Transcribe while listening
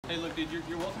Hey, look, dude,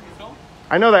 you're welcome to film.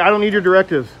 I know that. I don't need your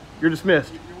directives. You're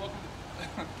dismissed. You're welcome.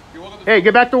 You're welcome to Hey, film.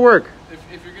 get back to work. If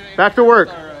you're gonna Back to work.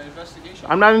 Our, investigation,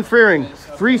 I'm not interfering.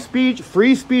 Free speech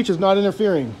is not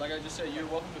interfering. Like I just said, you're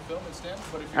welcome to film and stand.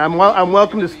 But if I'm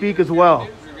welcome to speak as well.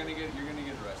 You're gonna get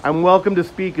arrested. I'm welcome to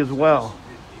speak as well.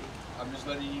 I'm just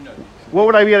letting you know. What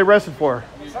would I be arrested for?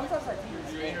 You're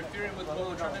interfering with what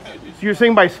we're trying to do. So you're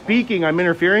saying by speaking I'm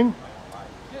interfering?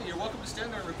 Yeah, you're welcome to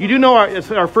stand there and record. You do know it's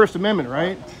our First Amendment,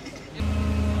 right?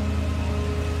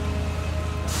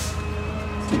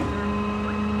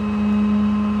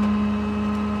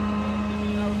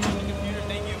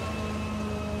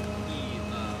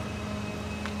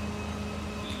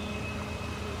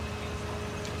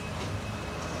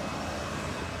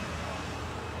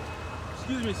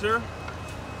 Excuse me, sir.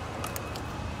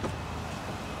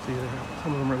 See,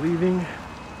 some of them are leaving.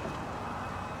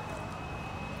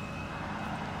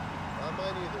 Not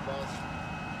mine either, boss.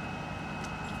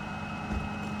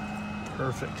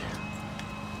 Perfect.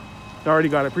 Already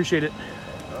got it. Appreciate it.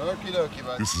 Okie dokie,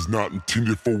 bud. This is not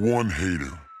intended for one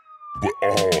hater, but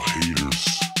all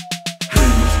haters.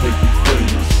 What's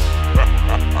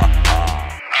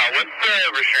the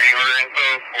restraining order info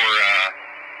for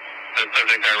the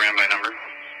subject I ran by number?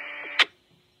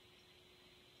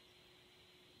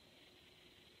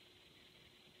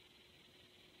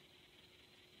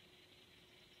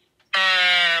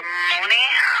 Moni,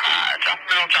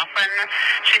 Jocelyn.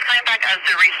 She's coming back as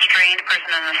the restrained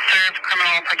person in the served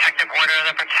criminal protective order.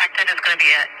 The protected is going to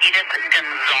be Edith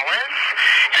Gonzalez,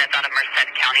 and it's out of Merced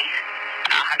County,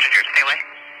 100 yards away.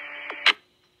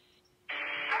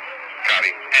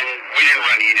 Copy. And we didn't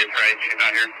run Edith, right? She's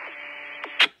not here?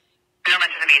 No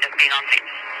mention of Edith being on scene.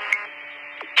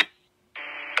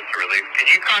 That's a relief. Did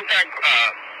you contact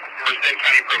Merced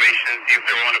County Probation and see if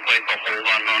they want to place a hold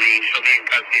on Moni? She'll be in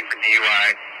custody for DUI,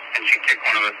 and she kicked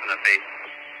one of us in the face.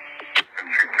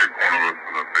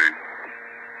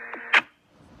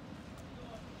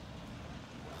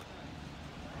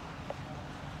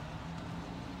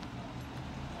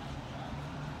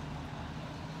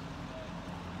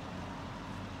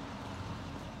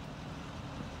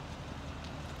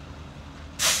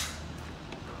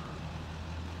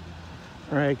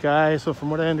 All right, guys. So from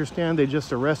what I understand, they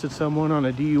just arrested someone on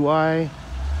a DUI.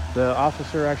 The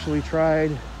officer actually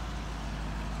tried.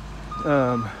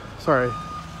 Sorry.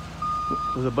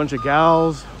 It was a bunch of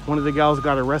gals. One of the gals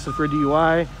got arrested for a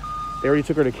DUI. They already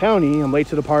took her to county. I'm late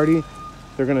to the party.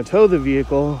 They're gonna tow the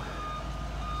vehicle.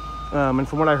 And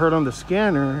from what I heard on the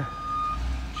scanner,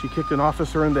 she kicked an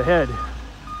officer in the head.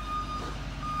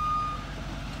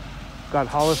 Got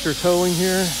Hollister towing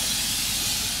here.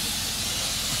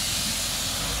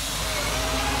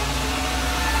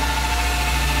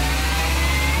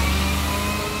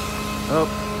 Oh,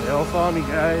 they all saw me,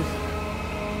 guys.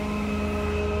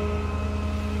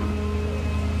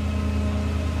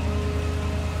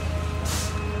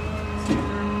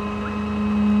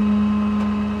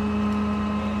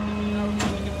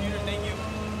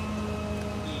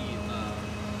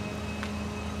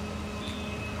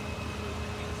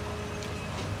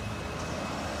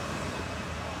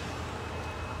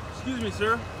 Excuse me,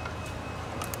 sir.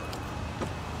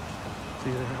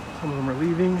 See, some of them are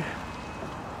leaving.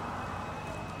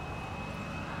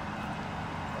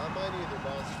 Not mine either,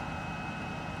 boss.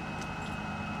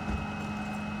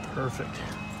 Perfect.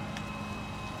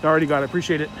 Already got it.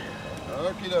 Appreciate it.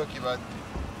 Okie dokie, bud.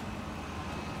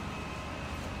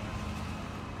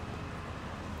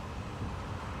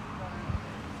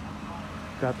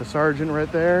 Got the sergeant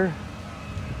right there.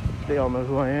 They all know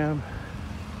who I am.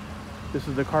 This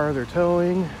is the car they're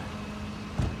towing.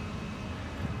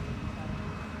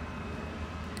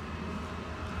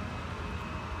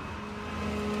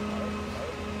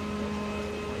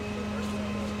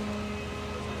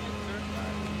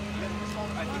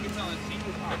 I think it's on the seat.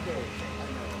 Okay.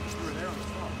 You were there on the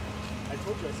spot. I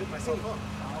told you I zipped myself up.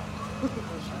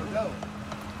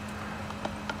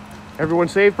 Everyone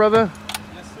safe, brother?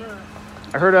 Yes, sir.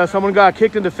 I heard someone got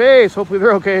kicked in the face. Hopefully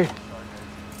they're okay.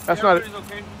 That's not.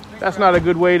 Okay. That's not a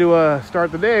good way to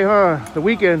start the day, huh? The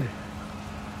weekend.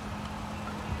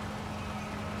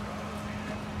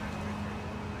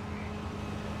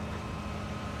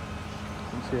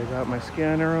 Let's see, I got my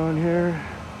scanner on here.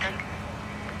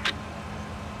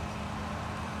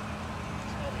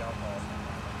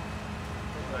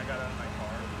 I got out of my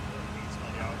car. You can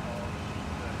smell the alcohol.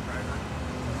 The driver.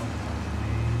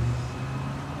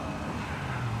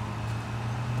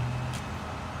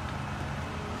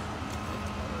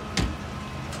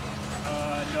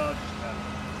 No,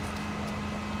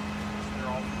 they're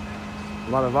all A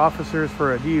lot of officers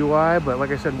for a DUI, but like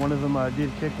I said, one of them did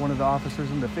kick one of the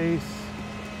officers in the face.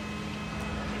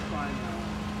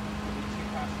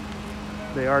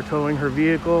 They are towing her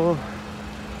vehicle.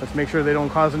 Let's make sure they don't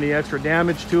cause any extra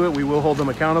damage to it. We will hold them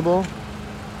accountable.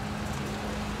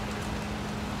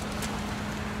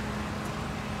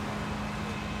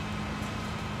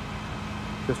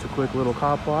 Just a quick little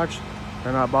cop watch.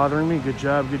 They're not bothering me. Good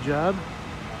job, good job.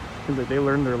 Seems like they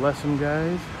learned their lesson,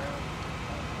 guys.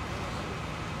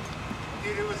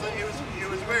 Dude, it was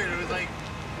weird. It was like,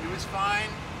 it was fine,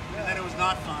 and then it was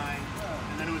not fine,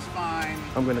 and then it was fine.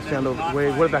 I'm gonna stand over the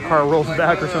way. What if that car rolls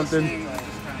back or something?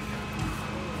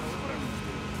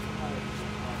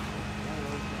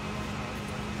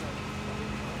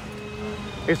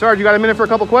 Hey, Sarge, you got a minute for a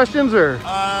couple questions, or?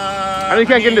 I know you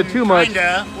can't get into too much.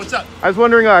 Kinda. What's up? I was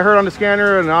wondering, I heard on the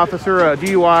scanner an officer,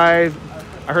 DUI.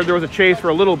 I heard there was a chase for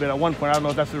a little bit at one point. I don't know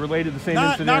if that's related to the same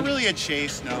incident. Not really a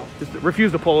chase, no. Just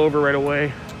refused to pull over right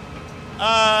away.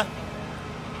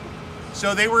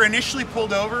 So they were initially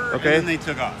pulled over, okay, and then they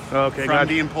took off. Okay, from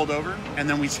being pulled over, and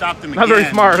then we stopped them again. Not very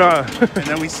smart, huh? And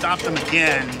then we stopped them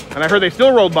again. And I heard they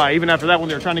still rolled by even after that when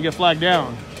they were trying to get flagged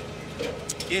down.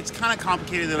 It's kind of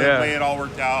complicated the way it all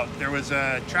worked out. There was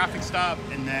a traffic stop,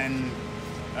 and then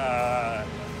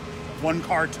one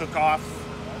car took off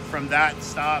from that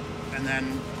stop, and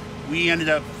then we ended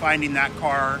up finding that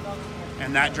car,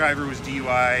 and that driver was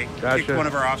DUI, kicked one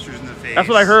of our officers in the face. That's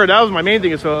what I heard. That was my main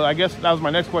thing. So I guess that was my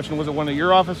next question. Was it one of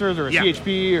your officers or a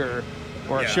CHP or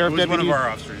a sheriff deputy? It was one of our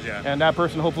officers, yeah. And that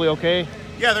person hopefully okay?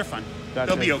 Yeah, they're fine. Gotcha.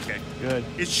 They'll be okay. Good.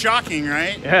 It's shocking,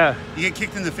 right? Yeah. You get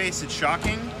kicked in the face, it's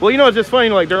shocking. Well, you know, it's just funny,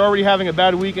 like they're already having a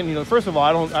bad weekend. You know, first of all,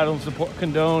 I don't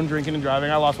condone drinking and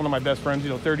driving. I lost one of my best friends,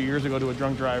 30 years ago to a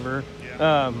drunk driver.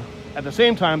 Yeah. At the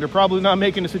same time, they're probably not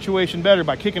making the situation better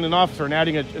by kicking an officer and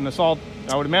adding an assault,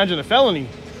 I would imagine, a felony.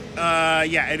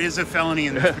 Yeah, it is a felony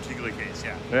in this particular case,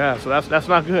 yeah. Yeah, so that's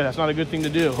not good. That's not a good thing to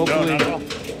do. Hopefully. No, not at all.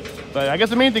 But I guess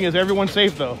the main thing is everyone's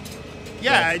safe, though.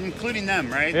 Yeah, including them,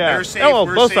 right? Yeah. They're safe,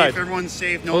 we're safe, sides. Everyone's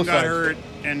safe, no Both one got sides. hurt,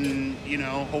 and,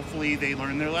 hopefully they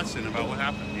learn their lesson about what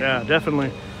happened. Yeah, definitely.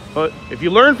 But if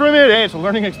you learn from it, hey, it's a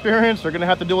learning experience. They're going to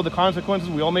have to deal with the consequences.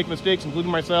 We all make mistakes,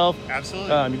 including myself.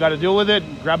 Absolutely. You got to deal with it,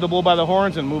 grab the bull by the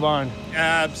horns, and move on.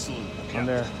 Absolutely. From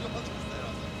there.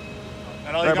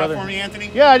 That all you got for me,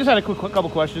 Anthony? Yeah, I just had a quick couple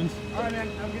questions. All right, man.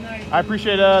 Have a good night. I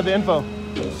appreciate the info.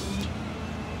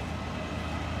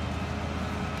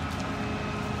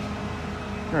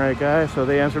 All right, guys, so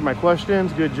they answered my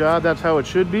questions. Good job. That's how it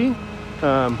should be.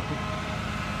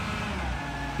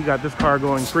 He got this car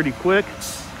going pretty quick.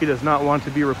 He does not want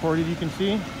to be recorded, you can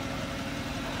see.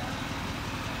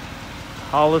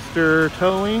 Hollister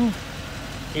Towing,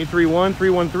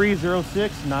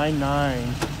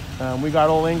 831-313-0699. We got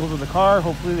all angles of the car.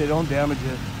 Hopefully they don't damage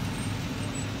it.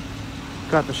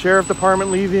 Got the sheriff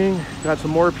department leaving. Got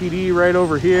some more PD right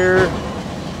over here.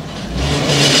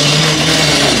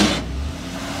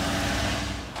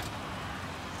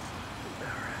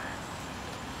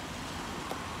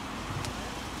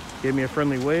 Gave me a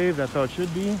friendly wave. That's how it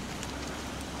should be.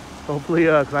 Hopefully,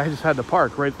 because I just had to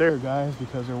park right there, guys,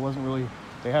 because there wasn't really,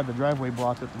 they had the driveway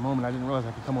blocked at the moment. I didn't realize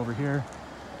I could come over here.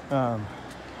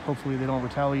 Hopefully they don't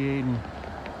retaliate and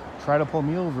try to pull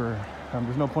me over.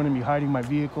 There's no point in me hiding my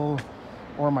vehicle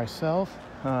or myself.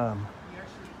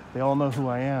 They all know who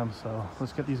I am, so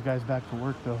let's get these guys back to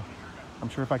work, though. I'm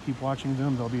sure if I keep watching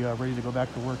them, they'll be ready to go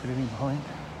back to work at any point.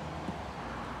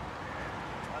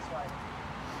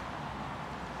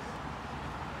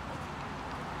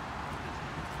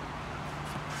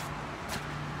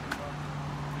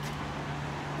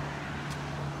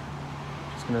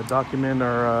 Going to document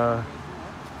our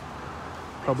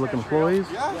public employees.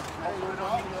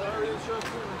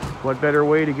 What better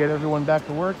way to get everyone back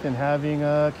to work than having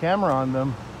a camera on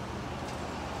them?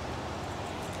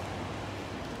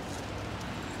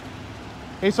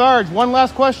 Hey Sarge, one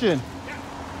last question.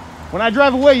 When I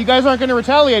drive away, you guys aren't going to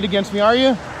retaliate against me, are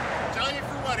you? Telling you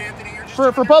for what, Anthony? You're just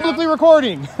for publicly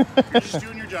recording. You're just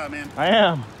doing your job, man. I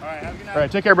am. All right, have a good night. All right,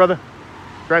 take care, brother.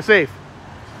 Drive safe.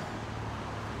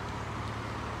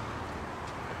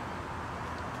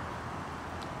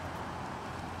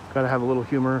 Gotta have a little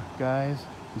humor, guys.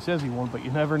 He says he won't, but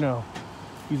you never know.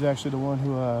 He's actually the one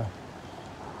who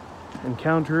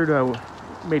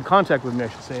made contact with me, I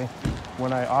should say,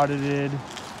 when I audited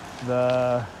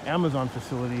the Amazon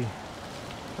facility,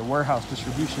 the warehouse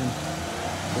distribution.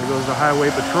 There goes the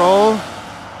highway patrol.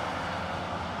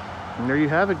 And there you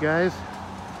have it, guys.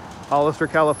 Hollister,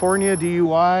 California,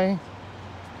 DUI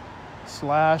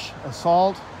 /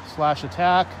 assault /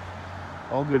 attack.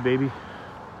 All good, baby.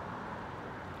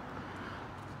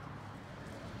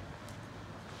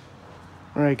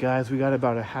 All right, guys, we got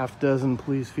about a half dozen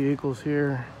police vehicles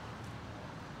here.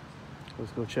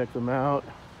 Let's go check them out.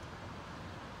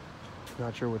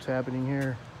 Not sure what's happening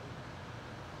here.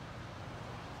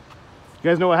 You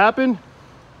guys know what happened?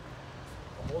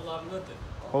 A whole lot of nothing.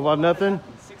 Whole lot of nothing?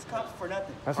 6 cops for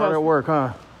nothing. That's hard at work,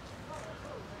 huh?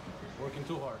 Working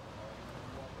too hard.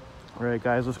 All right,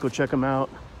 guys, let's go check them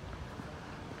out.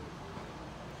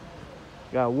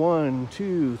 Got 1,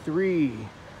 2, 3,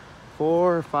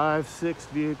 4, 5, 6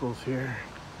 vehicles here.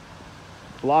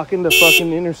 Blocking the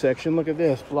fucking intersection. Look at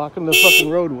this. Blocking the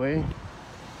fucking roadway.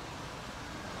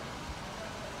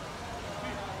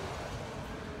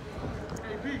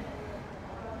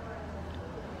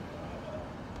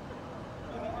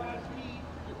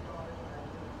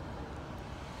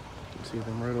 See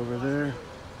them right over there.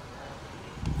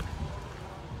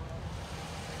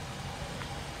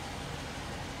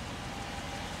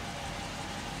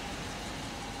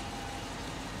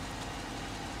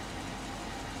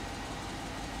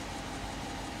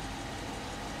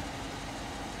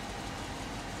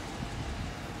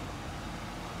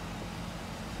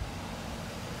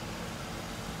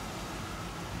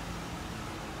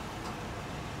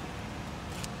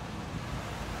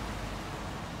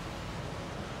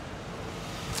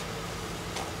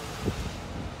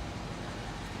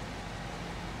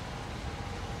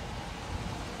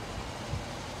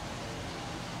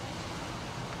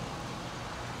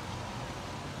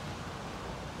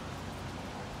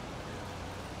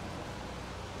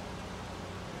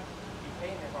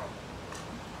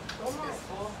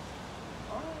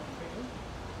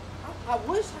 I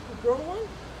wish I could grow one.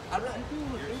 I'm not.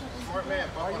 Smart man.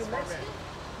 Are you Smart man. Mexican?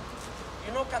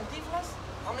 You know cantiflas?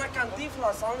 I'm not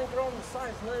cantiflas. I only grow on the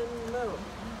sides, not in the middle.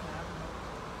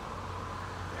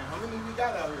 And how many we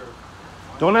got out here?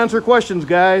 Don't answer questions,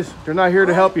 guys. They're not here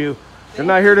to help you. They're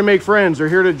not here to make friends. They're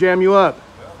here to jam you up.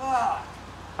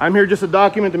 I'm here just to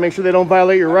document to make sure they don't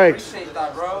violate your rights. Appreciate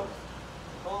that, bro.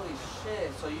 Holy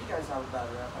shit. So you guys have a bad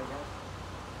rap, I guess.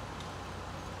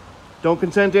 Don't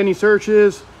consent to any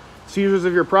searches, seizures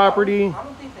of your property. I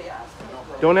don't think they asked me.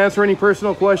 Don't answer any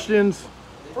personal questions.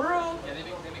 Bro,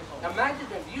 imagine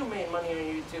if you made money on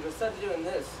YouTube instead of doing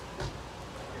this.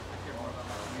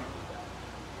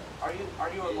 Are you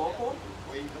a local?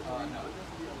 No.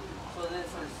 So this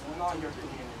is not your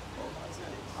community.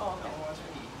 Oh, okay.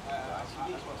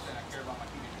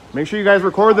 Make sure you guys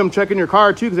record them checking your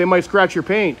car too, because they might scratch your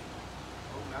paint.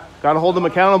 Got to hold them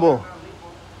accountable.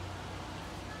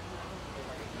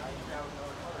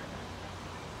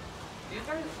 Do you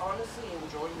guys honestly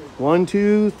enjoy your 1,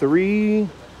 2, 3,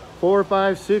 4,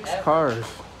 5, 6 cars.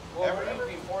 Well, even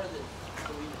before this?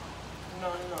 No.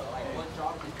 Like, what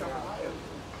job did you have?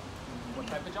 What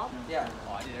type of job? Yeah.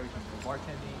 Oh, I did everything from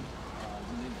bartending,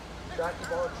 Jockey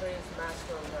ball trades,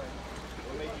 master on that.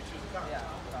 What made you choose a cop? Yeah.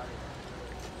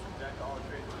 Jack all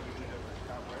trades. You need a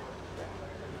cop, right?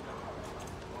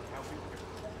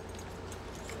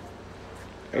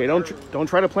 Hey, don't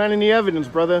try to plant any evidence,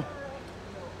 brother.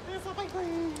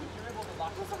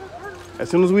 As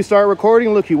soon as we start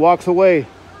recording, look, he walks away.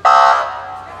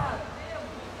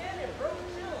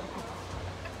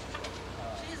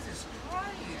 Jesus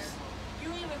Christ. You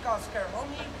even got scared,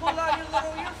 homie. Pull out your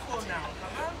little earphone now.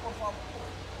 Come on, por favor.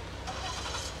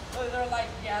 Look, they're like,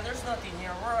 yeah, there's nothing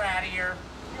here. We're out of here.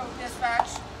 Yo, dispatch.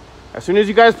 As soon as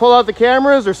you guys pull out the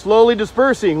cameras, they're slowly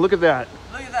dispersing. Look at that.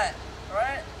 Look at that. All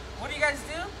right? What do you guys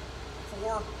do?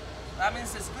 That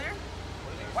means it's clear?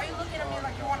 Why are you looking at me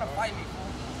like you want to fight me, fool?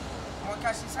 You want to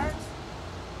catch these hands?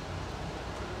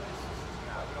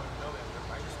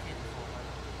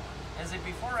 Is it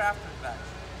before or after the batch?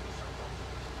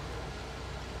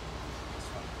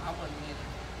 I wouldn't either.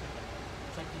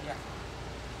 Check the jacket.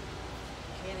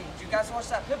 Kidding. Did you guys watch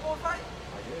that Pitbull fight? I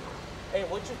did. Hey,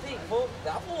 what'd you think, fool?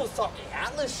 That fool was talking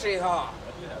Atlas shit, huh?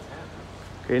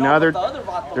 Okay, now they're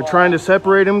trying to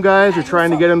separate them, guys. They're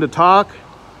trying to get them to talk.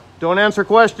 Don't answer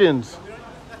questions.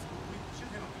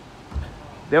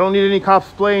 They don't need any cops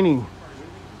explaining.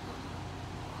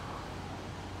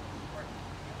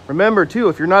 Remember, too,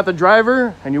 if you're not the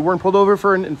driver and you weren't pulled over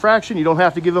for an infraction, you don't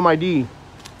have to give them ID.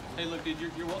 Hey, look, dude, you're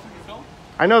welcome to film.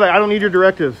 I know that. I don't need your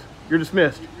directives. You're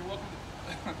dismissed. You're welcome.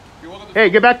 You're welcome to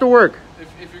Hey, get back to work. If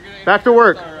you're gonna Back to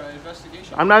work. our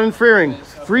investigation, I'm not interfering.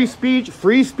 Free speech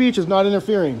is not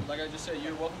interfering. like I just said,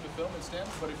 you're welcome to film and stand.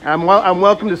 But if I'm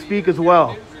welcome to speak as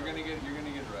well. You're gonna get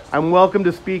arrested. I'm welcome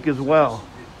to speak as well.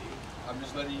 I'm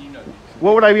just letting you know.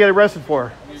 What would I be arrested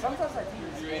for? Sometimes I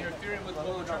think You're interfering with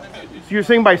what we're trying to do. So you're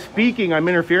saying by speaking I'm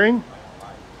interfering?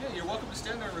 Yeah, you're welcome to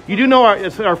stand there and record. You do know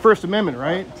it's our First Amendment,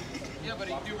 right? Yeah, but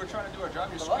dude, we're trying to do our job.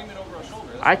 You're screaming over our shoulder.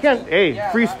 I can't. Hey,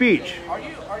 free speech.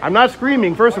 I'm not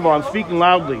screaming. First of all, I'm speaking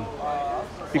loudly.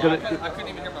 Because I couldn't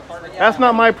even hear my partner. that's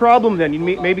not my problem then. You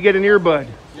maybe get an earbud.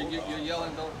 You're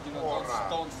yelling,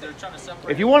 don't, they're trying to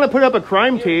If you want to put up a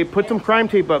crime tape, put some crime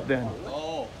tape up then.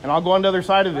 Oh. And I'll go on the other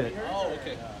side of it. Oh,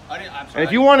 okay. I'm sorry. And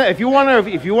if you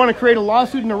want to create a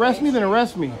lawsuit and arrest me, then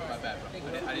arrest me. My bad, bro.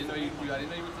 I didn't know you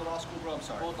went to law school, bro. I'm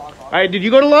sorry. All right, did you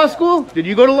go to law school? Did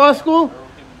you go to law school?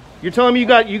 You're telling me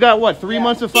you got what, 3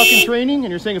 months of fucking training,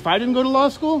 and you're saying if I didn't go to law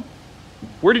school?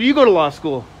 Where did you go to law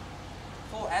school?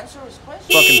 Full answer his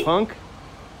question. Fucking punk.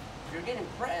 You're getting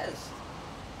pressed.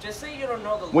 Just say you don't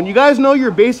know the law. When you guys know your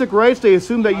basic rights, they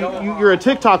assume that you're a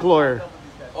TikTok lawyer.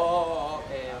 Oh,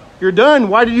 okay. You're done.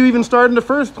 Why did you even start in the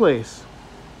first place?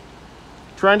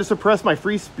 Trying to suppress my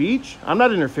free speech? I'm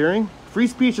not interfering. Free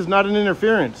speech is not an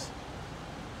interference.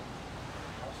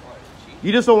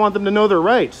 You just don't want them to know their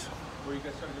rights.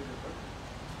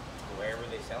 Wherever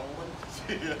they sell one.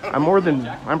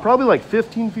 I'm probably like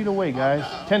 15 feet away, guys.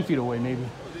 10 feet away, maybe.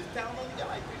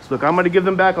 Look, I'm going to give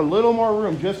them back a little more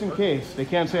room just in case. They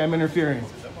can't say I'm interfering.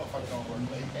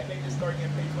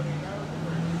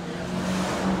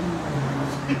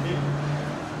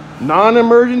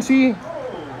 Non-emergency,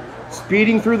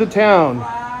 speeding through the town.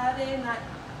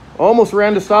 Almost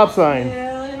ran the stop sign.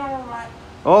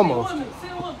 Almost. See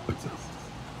what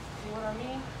I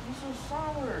mean? You're so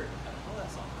sour.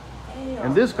 Damn.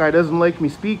 And this guy doesn't like me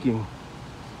speaking. You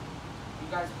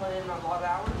guys put in a lot of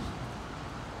hours?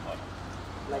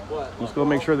 Like what? Let's go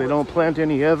make sure they don't plant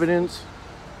any evidence.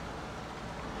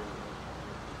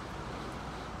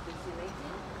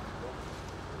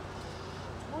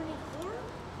 24?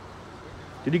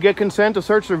 Did you get consent to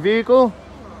search their vehicle?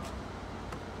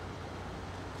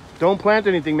 Don't plant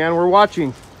anything, man. We're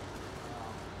watching.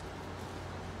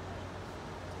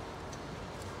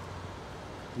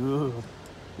 Ugh.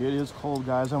 It is cold,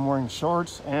 guys. I'm wearing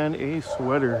shorts and a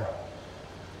sweater.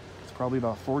 It's probably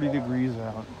about 40 degrees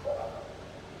out.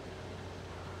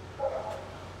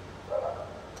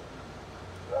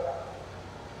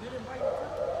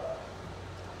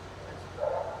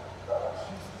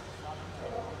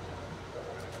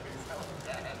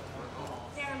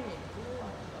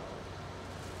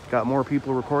 Got more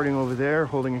people recording over there,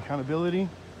 holding accountability.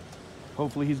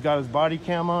 Hopefully he's got his body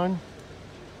cam on.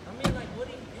 I mean, like, what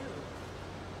do you do?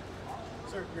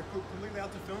 Sir, you're completely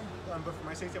out to film, but for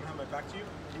my safety, I'm having my back to you.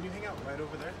 Can you hang out right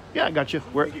over there? Yeah, I got you.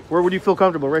 Where would you feel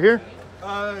comfortable? Right here?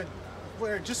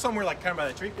 Where? Just somewhere like kind of by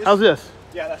the tree. How's this?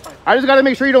 Yeah, that's fine. I just got to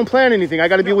make sure you don't plan anything. I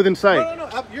got to be within sight. No.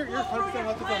 You're 100%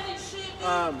 allowed to film.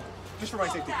 Just for my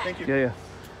safety. Thank you. Yeah.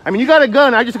 I mean, you got a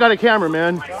gun. I just got a camera,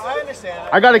 man. No, I understand.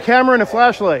 I got a camera and a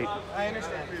flashlight. I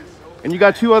understand. And you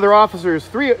got 2 other officers,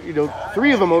 3 of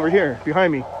them over here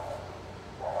behind me.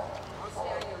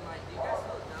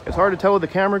 It's hard to tell with the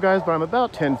camera, guys, but I'm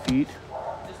about 10 feet.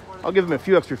 I'll give them a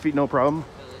few extra feet, no problem.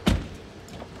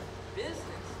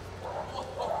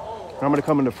 I'm going to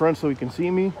come in the front so he can see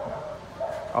me.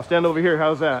 I'll stand over here.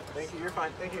 How's that? Thank you. You're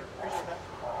fine. Thank you. Appreciate that.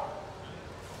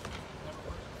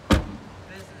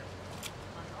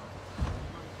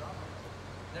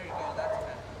 There you go, that's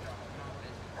better. No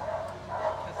business.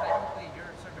 Because technically you're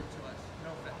a servant to us.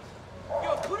 No offense. Yo,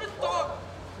 put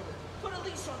a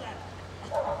leash on that.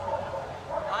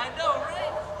 I know,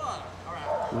 right? Fuck.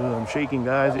 Alright. I'm shaking,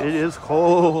 guys. It is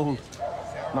cold.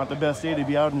 Not the best day to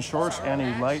be out in shorts and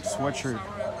a light sweatshirt.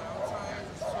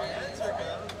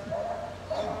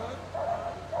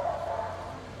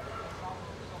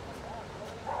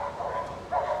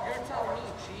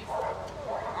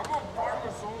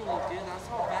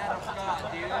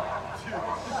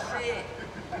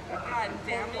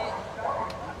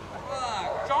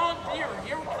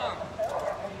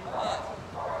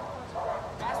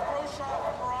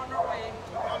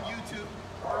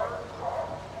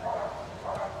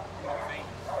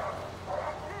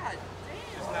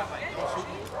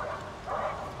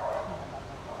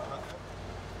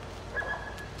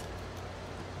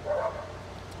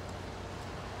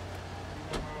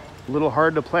 A little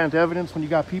hard to plant evidence when you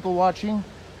got people watching.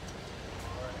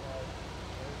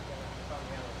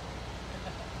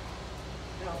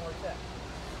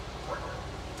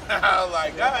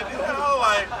 Like, God, you know,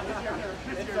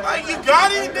 like you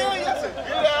got it there. That's a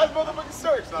good ass motherfucking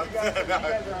search. No, Let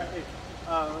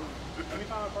me find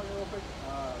my partner real quick. You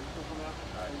still coming out?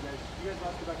 You guys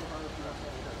have to go back in front of the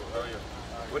Oh, yeah.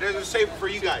 Whatever's safe for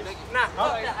you guys. Nah,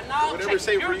 Whatever's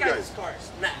safe for you guys.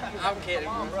 Nah, I'm kidding.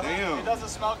 Damn. It doesn't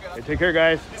smell good. Hey, take care,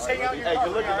 guys. Just hang out in your Hey, car,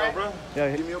 good looking though, alright? bro.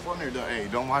 Yeah. Give me up on there. Hey,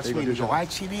 don't watch There you me. go, do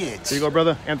Watch it. There you go,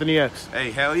 brother. Anthony X.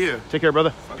 Hey, hell yeah. Take care,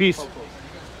 brother. Peace.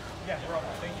 Yeah, bro.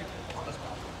 Thank you.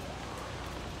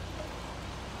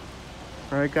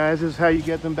 All right, guys, this is how you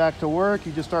get them back to work.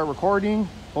 You just start recording,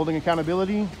 holding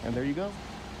accountability, and there you go.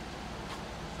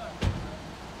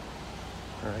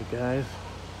 All right, guys.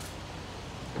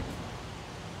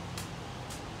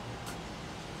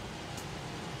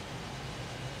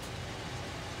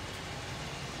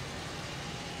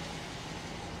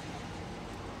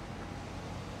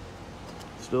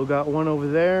 Still got one over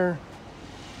there,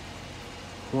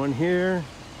 one here,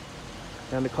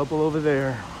 and a couple over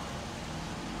there.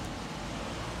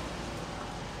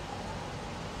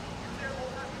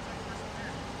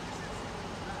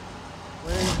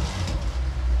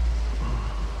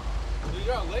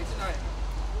 You're out late tonight.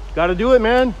 Got to do it,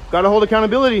 man. Got to hold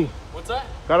accountability. What's that?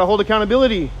 Got to hold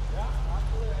accountability.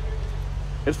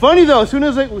 It's funny though, as soon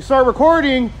as we start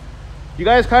recording, you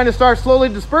guys kind of start slowly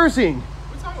dispersing.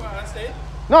 We're talking about on stage.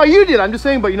 No, you did. I'm just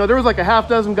saying, but you know, there was like a half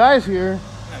dozen guys here,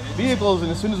 vehicles, and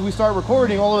as soon as we start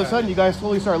recording, all of a sudden you guys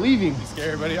slowly start leaving. You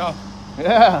scare everybody off.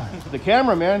 Yeah, the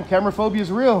camera, man. Camera phobia is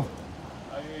real.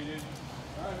 I hear you, dude.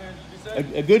 All right, man. You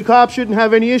said. A good cop shouldn't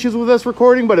have any issues with us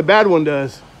recording, but a bad one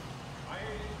does. I hear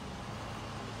you.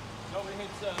 Nobody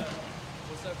hates,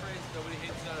 what's that phrase? Nobody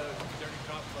hates dirty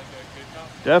cops like a good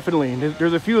cop. Definitely.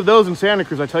 There's a few of those in Santa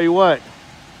Cruz, I tell you what.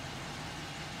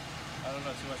 I don't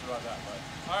know too much about that,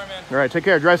 but. All right, man. All right, take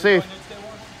care. Drive safe. Stay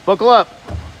warm. Buckle up.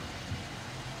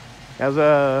 As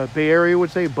a Bay Area would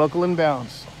say, buckle and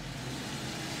bounce.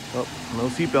 Oh, no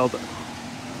seatbelt.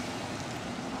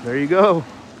 There you go.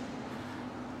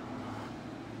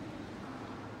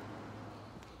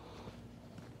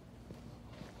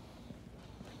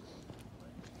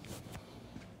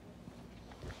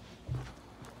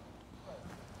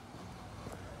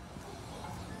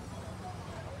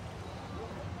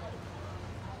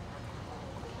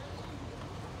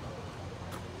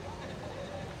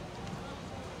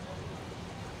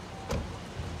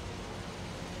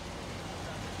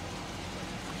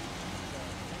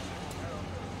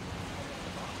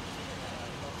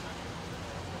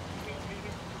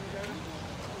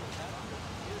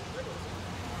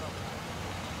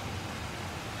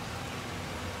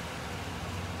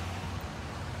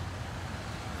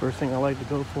 First thing I like to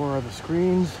go for are the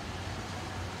screens.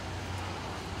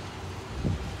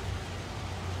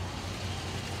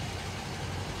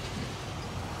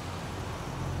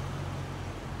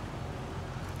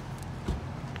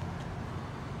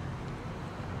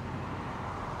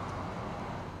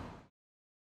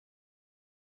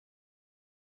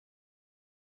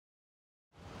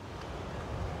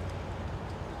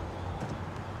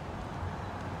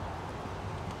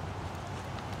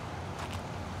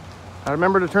 I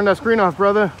remember to turn that screen off,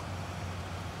 brother.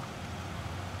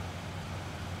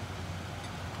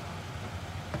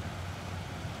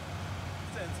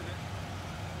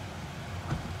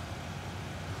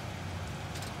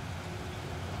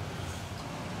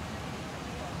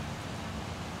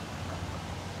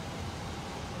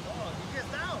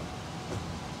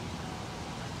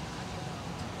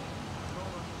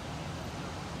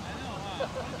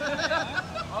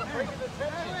 I'm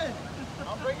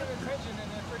breaking the tension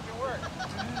and it freaking work.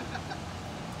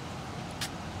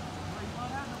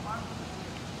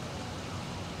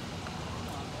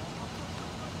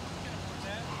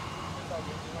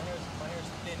 My hair's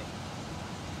thinning.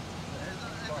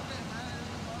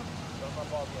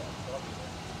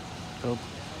 Oh,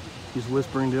 he's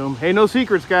whispering to him. Hey, no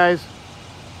secrets, guys.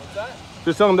 What's that?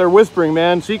 Just tell them they're whispering,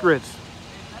 man. Secrets.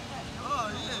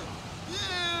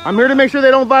 I'm here to make sure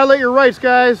they don't violate your rights,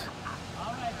 guys.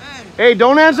 Hey,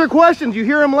 don't answer questions. You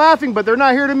hear them laughing, but they're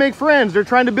not here to make friends. They're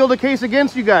trying to build a case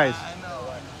against you guys.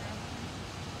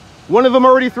 One of them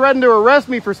already threatened to arrest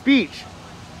me for speech.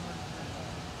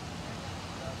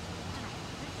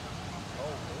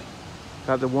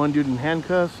 Got the one dude in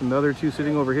handcuffs and the other two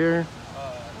sitting over here.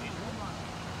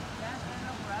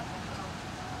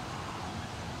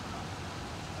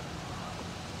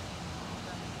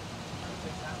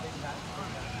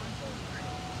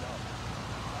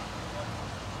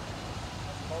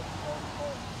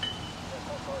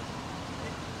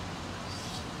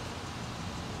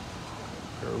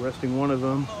 They're arresting one of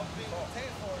them.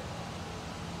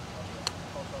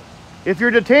 If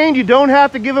you're detained, you don't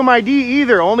have to give him ID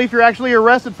either. Only if you're actually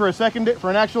arrested for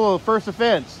an actual first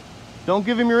offense. Don't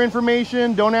give him your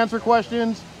information. Don't answer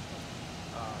questions.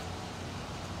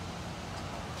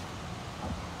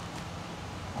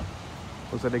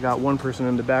 Looks like they got one person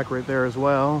in the back right there as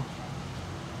well.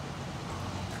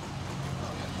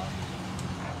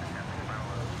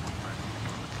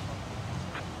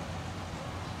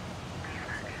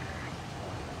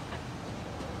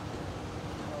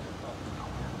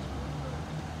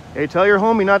 Hey, tell your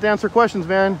homie not to answer questions,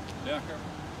 man. Yeah.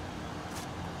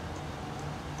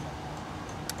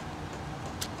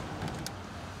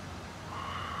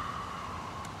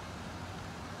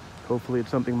 Hopefully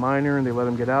it's something minor and they let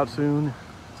him get out soon.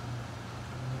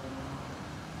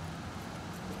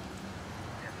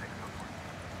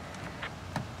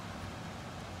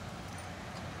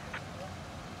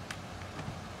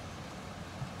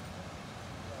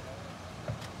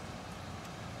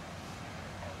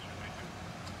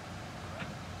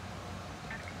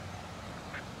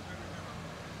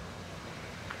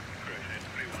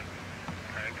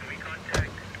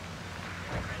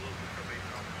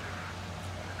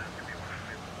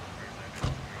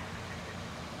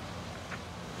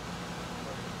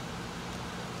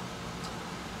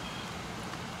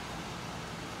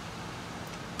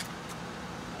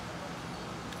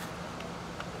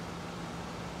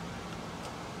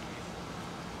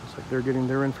 like they're getting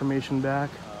their information back.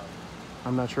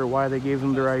 I'm not sure why they gave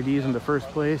them their IDs in the first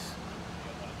place.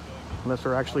 Unless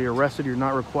they're actually arrested, you're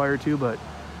not required to, but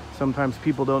sometimes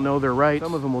people don't know their rights.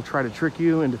 Some of them will try to trick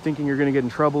you into thinking you're gonna get in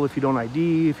trouble if you don't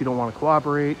ID, if you don't want to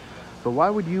cooperate. But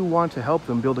why would you want to help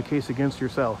them build a case against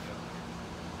yourself?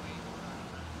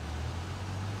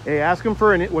 Hey, ask them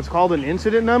for what's called an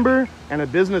incident number and a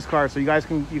business card so you guys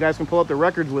can pull up the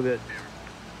records with it.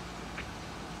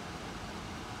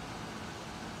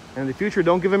 And in the future,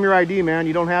 don't give them your ID, man.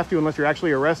 You don't have to unless you're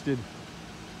actually arrested.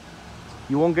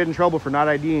 You won't get in trouble for not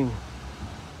IDing.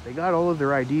 They got all of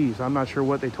their IDs. I'm not sure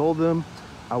what they told them.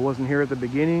 I wasn't here at the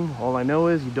beginning. All I know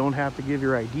is you don't have to give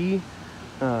your ID.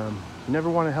 You never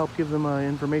want to help give them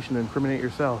information to incriminate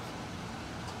yourself.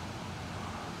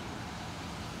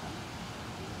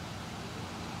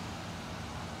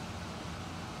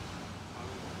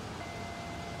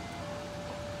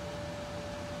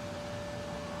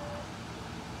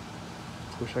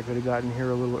 Wish I could have gotten here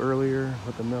a little earlier,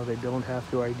 let them know they don't have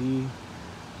to ID.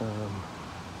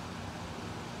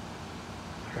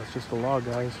 That's just the law,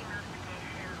 guys.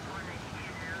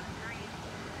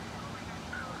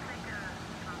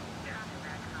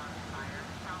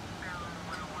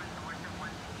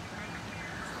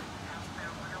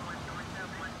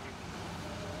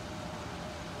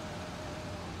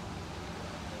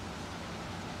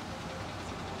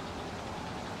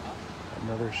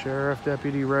 Another sheriff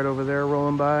deputy right over there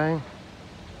rolling by.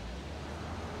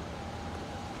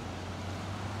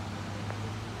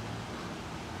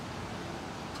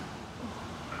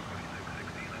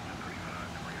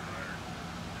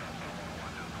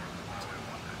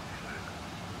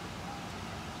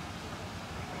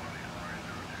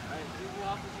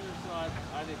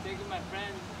 Are they taking my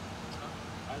friend?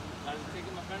 Are they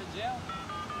taking my friend to jail?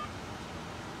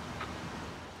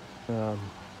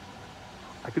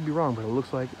 I could be wrong, but it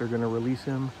looks like they're going to release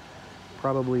him.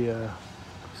 Probably a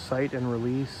cite and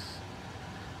release.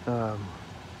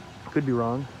 Could be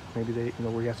wrong. Maybe they,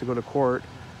 where he has to go to court,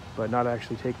 but not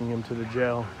actually taking him to the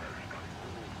jail.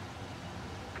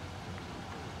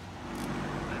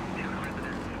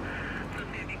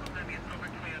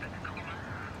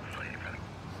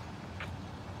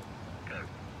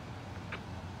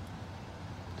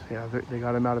 Yeah, they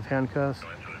got him out of handcuffs.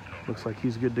 Looks like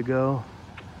he's good to go.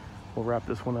 We'll wrap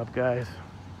this one up, guys.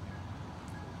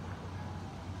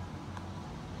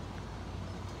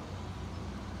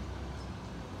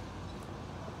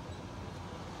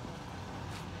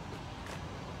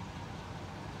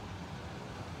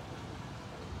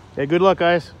 Hey, good luck,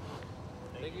 guys.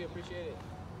 Thank you, appreciate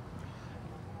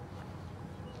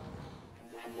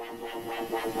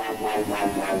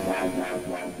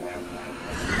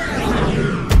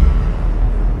it.